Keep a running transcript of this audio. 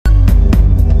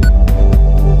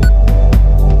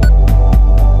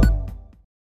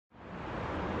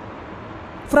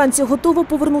Франція готова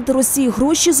повернути Росії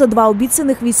гроші за 2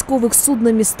 обіцяних військових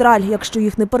судна «Містраль», якщо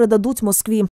їх не передадуть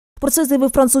Москві. Про це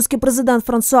заявив французький президент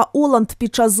Франсуа Олланд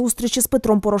під час зустрічі з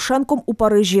Петром Порошенком у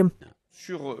Парижі.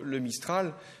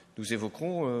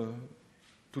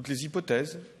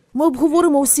 Ми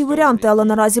обговоримо усі варіанти, але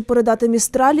наразі передати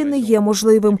 «Містралі» не є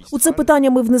можливим. У це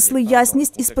питання ми внесли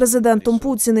ясність із президентом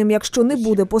Путіним. Якщо не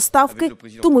буде поставки,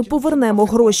 то ми повернемо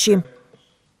гроші.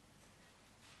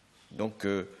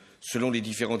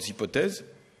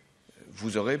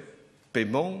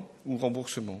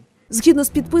 Згідно з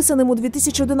підписаним у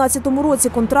 2011 році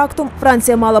контрактом,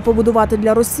 Франція мала побудувати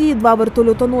для Росії 2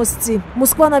 вертольотоносці.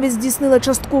 Москва навіть здійснила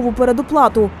часткову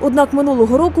передоплату. Однак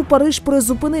минулого року Париж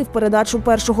призупинив передачу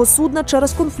першого судна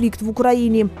через конфлікт в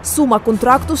Україні. Сума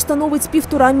контракту становить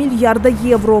 1,5 мільярда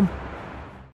євро.